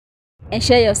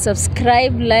ensure you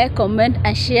subscribe, like, comment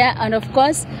and share, and of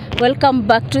course welcome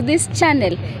back to this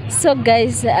channel. So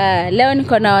guys, leo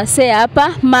niko na wasee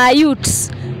hapa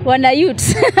youths, wana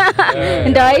youths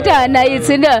ndio waita wana youths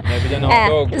ndio.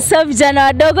 So vijana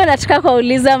wadogo nataka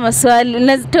kuuliza maswali,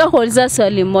 nataka kuuliza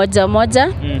swali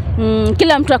moja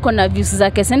kila mtu ako na views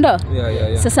zake, si ndio?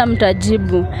 Sasa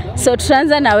mtajibu. So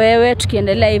tutaanza na wewe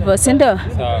tukiendelea hivyo, si ndio?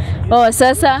 Sawa.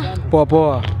 Sasa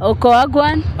poa. Uko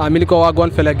wagwan? Mimi niko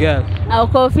wagwan fella girl.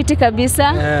 Uko fiti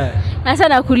kabisa? Sasa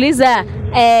nakuuliza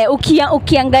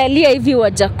ukiangalia hivi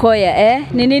Wajakoya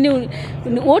ni nini,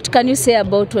 what can you say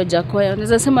about Wajakoya?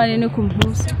 Unaweza sema nini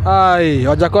kumhusu?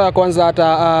 Wajakoya kwanza hata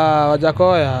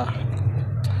Wajakoya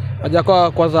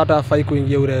kwanza hata hafai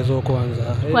kuingia urezo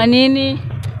kwanza. Kwa nini?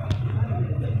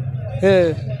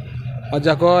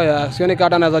 Wajakoya sioni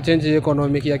kama anaweza change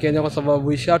economic ya Kenya kwa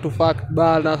sababu ishatu fuck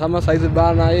bana, kama size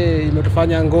bana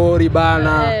imetufanya ngori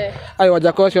bana.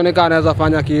 Wajakoya sioni kama anaweza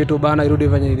fanya kitu bana irudi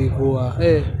venye ilikuwa.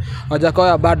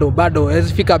 Wajakoya bado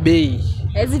hazifika bei.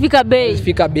 Hazifika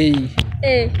bei.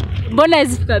 Mbona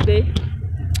hazifika bei?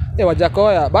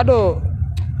 Wajakoya bado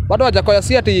Wajakoya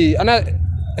si ati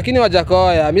lakini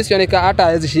Wajakoya mimi sioni kama hata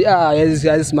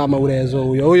hawezi simama urezo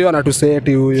huyo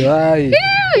anatuseti huyo.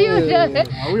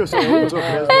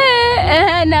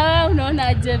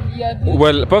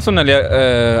 Well, personally,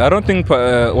 I don't think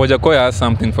Wajakoya has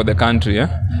something for the country.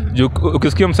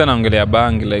 Ukisikia msana ongelea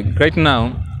bangi, like right now,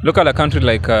 look at a country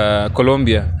like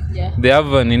Colombia. They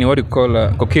have what you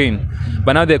call cocaine,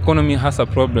 but now the economy has a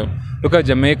problem. Look at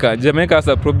Jamaica. Jamaica has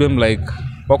a problem like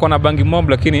wako na bangi mob,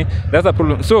 lakini that's a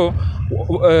problem. So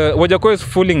Wajakoya is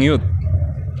fooling youth.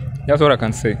 That's what I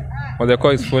can say.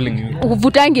 Wajakoya is fooling you.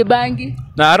 Uvutangi bangi?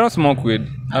 No, I don't smoke weed.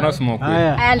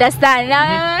 I understand.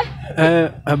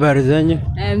 Habari zenyu?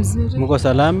 Mzuri. Mko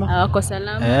salama? Wako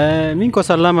salama. Mimi niko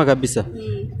salama kabisa.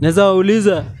 Naweza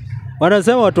uliza,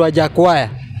 wanasema watu Wajakoya.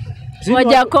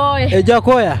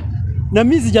 Wajakoya. Na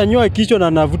mimi sijanyoa kichwa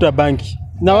na navuta bangi.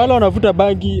 Na wale wanavuta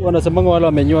bangi wanasemanga wale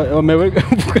wameweka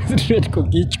straight kwa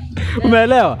kichwa.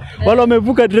 Umeelewa? Wale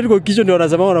wamevuka straight kwa kichwa ndio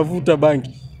wanasema wanavuta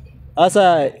bangi.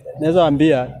 Sasa naweza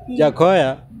waambia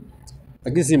Jakoya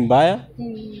lakini si mbaya.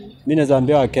 Mimi naweza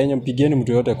waambia wa Kenya mpigeni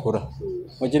mtu yote kura.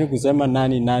 Wacheni kusema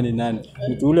nani.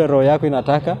 Mtu ule roho yako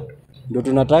inataka ndio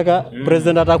tunataka.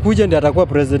 President atakuja ndio atakuwa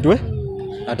president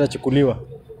atachukuliwa.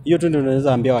 Hiyo tu ndio naweza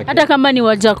waambia wa Kenya. Hata kama ni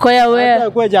Wajakoya wewe. Hata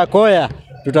kwa Jakoya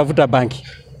tutavuta banki.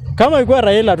 Kama ilikuwa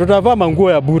Raila tutavaa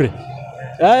manguo ya bure.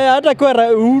 Hata kwa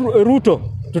Ruto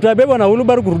tutabebwa na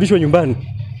ulubaru kurudishwa nyumbani.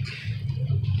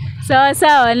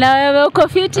 Sawa. Na wewe uko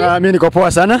fiti? Mimi niko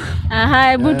poa sana.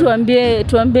 Hebu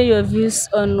tuambie your views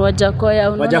on Wajakoya.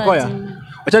 Wajakoya.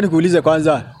 Acha nikuulize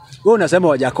kwanza. Wewe unasema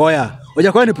Wajakoya.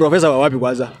 Wajakoya ni profesa wa wapi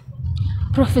kwanza?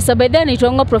 Profesa Biden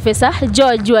anaitwa Profesa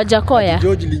George Wajakoya.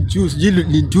 George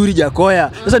Linchuri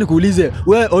Jakoya. Sasa nikuulize,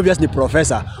 wewe obvious ni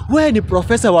profesa. Wewe ni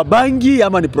profesa wa bangi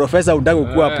ama ni profesa unataka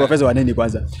kuwa profesa wa nini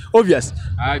kwanza? Obvious.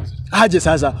 Aje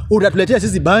sasa. Utatuletea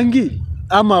sisi bangi?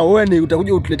 Ama wewe ni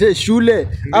utakuja utuletee shule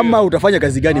ama utafanya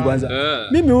kazi gani kwanza?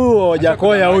 Mimi huyo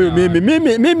Wajakoya huyu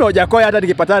mimi Wajakoya hata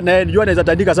nikipatana naye najua naweza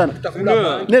tandika sana.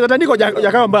 Naweza tandika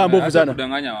Wajakoya mbaya mbovu sana.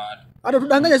 Tudanganya watu. Hata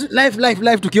tudanganya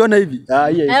live tukiona hivi.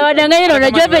 Wadanganya na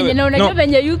unajua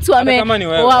venye youth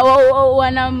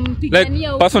wanampigania.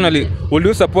 Like personally, will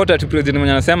you support that president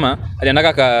mwenye anasema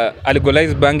alianaka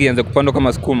legalize bangi ianze kupandwa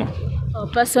kama sukuma?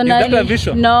 Personally, is that a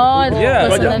vision? No,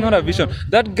 that's not a vision.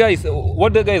 That guy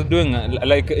what the guy is doing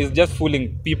like is just fooling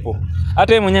people.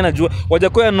 Hata yeye mwenyewe anajua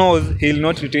Wajakoya knows he'll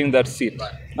not retain that seat.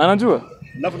 Anajua?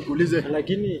 Alafu nikuulize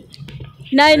lakini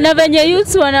na venye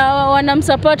youth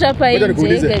wanamsupport hapa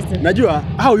nje. Najua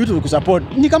how youth kusupport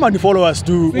ni kama ni followers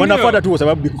tu, wanafuata tu kwa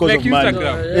sababu because of money.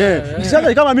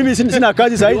 Sasa kama mimi sina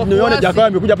kazi sasa hivi nione Jakoya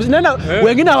amekuja. Nenda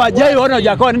wengine hawajai waona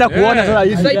Jakoya nenda kuona sasa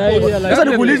hivi. Sasa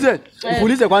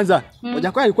nikuulize kwanza,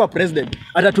 Jakoya alikuwa president.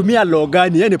 Atatumia law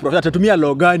gani? Yeye ni professor, atatumia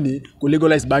law gani ku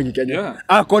legalize bangi Kenya?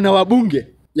 Ako na wabunge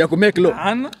ya ku make law.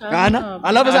 Ana.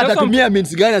 Alafu sasa atatumia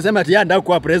means gani? Anasema ati yeye ndio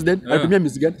kuwa president, atatumia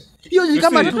means gani? Hiyo ni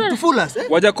kama to fool us.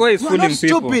 Wajakoya is fooling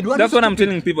people. That's what I'm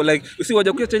telling people. Like you see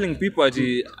Wajakoya telling people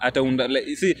ati ataunda like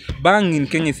you see bang in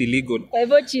Kenya is illegal.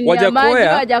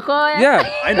 Wajakoya. Yeah.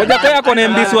 Wajakoya kuna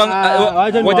MPs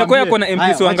Wajakoya kuna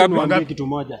MPs wangapi? Kitu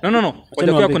moja. No.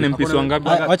 Wajakoya kuna MPs wangapi?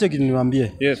 Acha kitu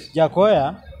niwaambie.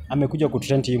 Jakoya amekuja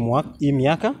kutrend hii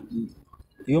miaka.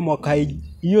 Hiyo mwaka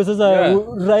hiyo sasa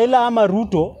Raila ama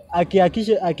Ruto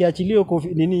akiachilia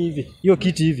nini hivi hiyo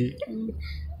kiti hivi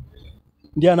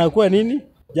ndiye anakuwa nini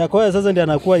Jakoya sasa ndiye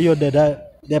anakuwa hiyo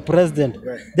the president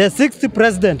the 6th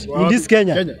president in this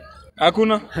Kenya.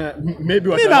 Hakuna. Maybe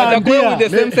Wajakoya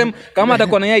with the same kama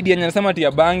atakuwa na idea anasema ati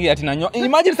ya bangi ati na nyoka.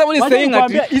 Imagine somebody saying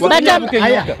ati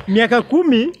miaka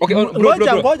 10. Okay, bro.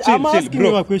 I'm asking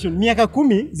you a question. Miaka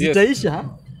 10 zitaisha.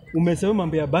 Umesema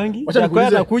mambo ya bangi. Wajakoya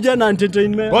anakuja na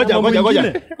entertainment.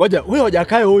 Ngoja. Wewe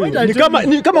Wajakoya huyu.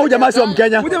 Ni kama huyu jamaa sio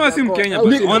Mkenya. Huyu jamaa si Mkenya.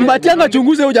 Mbatianga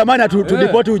chunguze huyu jamaa na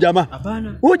tudipoti huyu jamaa.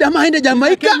 Hapana. Huyu jamaa aende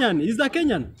Jamaica. Kenyan, is the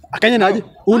Kenyan. Kenya aje?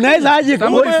 Unaweza aje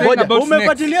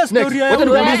Umefuatilia story ya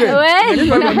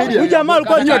huyu jamaa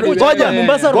alikuwa anakuja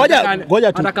Mombasa. Ngoja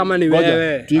hata kama ni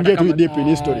wewe. Tuingie tu deep in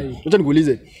history. Acha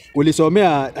nikuulize.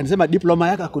 Ulisomea anasema diploma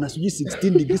yako kuna sijui 16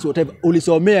 degrees whatever.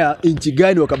 Ulisomea inchi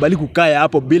gani wakabali kukaa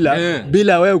hapo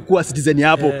bila wewe kuwa citizen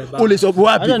hapo? Ulisoma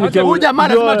wapi? Huyu jamaa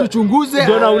lazima tuchunguze.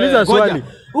 Ndio nauliza swali.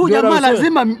 Huyu jamaa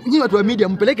lazima nyinyi watu wa media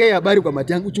mpeleke hii habari kwa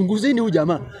Matiang'i. Uchunguzeni huyu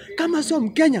jamaa. Kama sio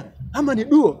Mkenya ama ni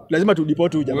duo lazima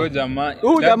tudeport huyu jamaa.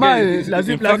 Huyu jamaa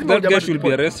lazima that guy should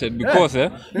be arrested because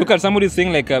look at somebody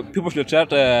saying like people should start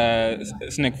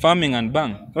snake farming and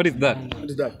bang. What is that?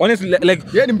 Honestly like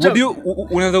would you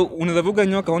unaweza vuga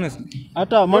nyoka honestly?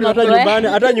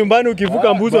 Hata nyumbani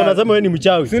ukivuka mbuzi wanasema wewe ni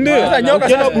mchawi. Si ndio? Sasa nyoka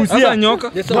sasa busia.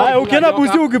 Nyoka. Ukienda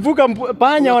busia ukivuka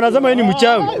panya wanasema wewe ni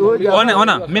mchawi.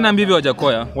 Ona mimi naambia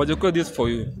Wajakoya this for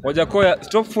you. Wajakoya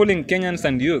stop fooling Kenyans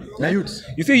and youth.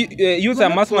 You see youth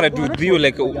are masquerade with you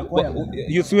like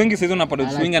you swing season unapata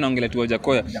swing anaongelea tu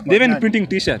Wajakoya. They even printing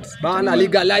t-shirts. Bana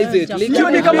legalize it.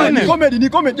 Ni kama ni comedy. Ni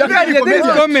comedy.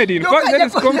 In fact that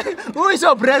is comedy. Who is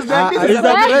your president? Is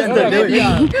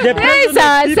the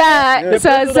president.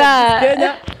 Sasa.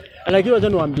 Kenya. Lakini wacha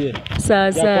niwaambie.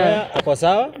 Sasa. Ako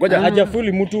sawa?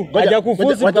 Hajafuli mtu.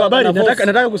 Hajakufuzi. Watu habari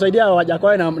nataka kusaidia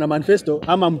Wajakoya na manifesto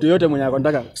ama mtu yote mwenye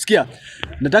anataka. Sikia.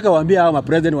 Nataka waambie hao ma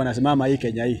president wanasimama hii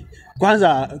Kenya hii.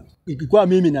 Kwanza ikikuwa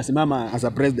mimi nasimama as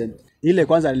a president. Ile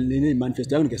kwanza nini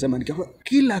manifesto yangu nikasema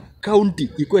kila county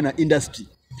ikuwe na industry.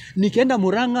 Nikienda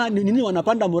Murang'a nini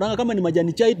wanapanda Murang'a kama ni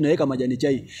majani chai tunaweka majani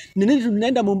chai. Nini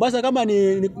tunaenda Mombasa kama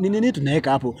ni nini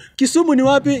tunaweka hapo. Kisumu ni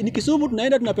wapi? Ni Kisumu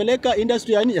tunaenda tunapeleka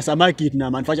industry ya samaki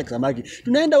tuna manufacture samaki.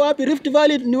 Tunaenda wapi? Rift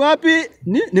Valley ni wapi?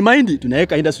 Ni mahindi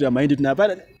tunaweka industry ya mahindi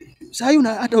tunapata. Sasa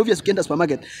una hata obvious ukienda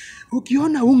supermarket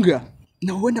ukiona unga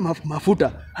na uende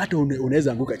mafuta hata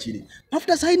unaweza anguka chini.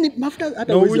 Mafuta sasa ni mafuta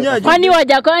hata uweze. Kwani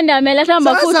Wajakoya ndiye ameleta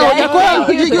mafuta?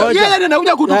 Yeye ndiye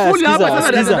anakuja kutufuli hapa sasa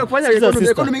anataka kufanya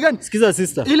economy gani? Sikiza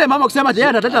sister. Ile mama kusema yeye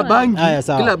atataka bangi.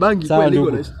 Kila bangi kwa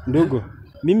legalize. Ndugu.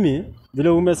 Mimi vile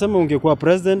umesema ungekuwa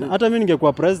president, hata mimi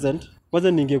ningekuwa president,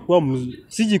 kwanza ningekuwa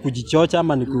siji kujichocha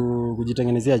ama ni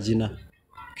kujitengenezea jina.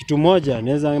 Kitu moja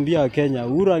naweza ambia Kenya,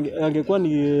 Uhuru angekuwa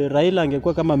ni Raila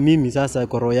angekuwa kama mimi sasa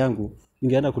kwa roho yangu.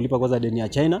 Ningeenda kulipa kwanza deni ya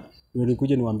China, ndio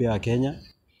nikuje niwaambie wa Kenya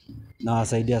na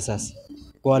wasaidia sasa.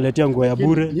 Kuwaletea nguo ya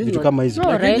bure, vitu kama hizo.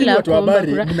 Lakini watu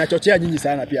habari mnachochea nyinyi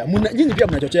sana pia. Nyinyi pia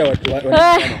mnachochea watu.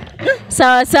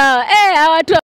 Sawa. Watu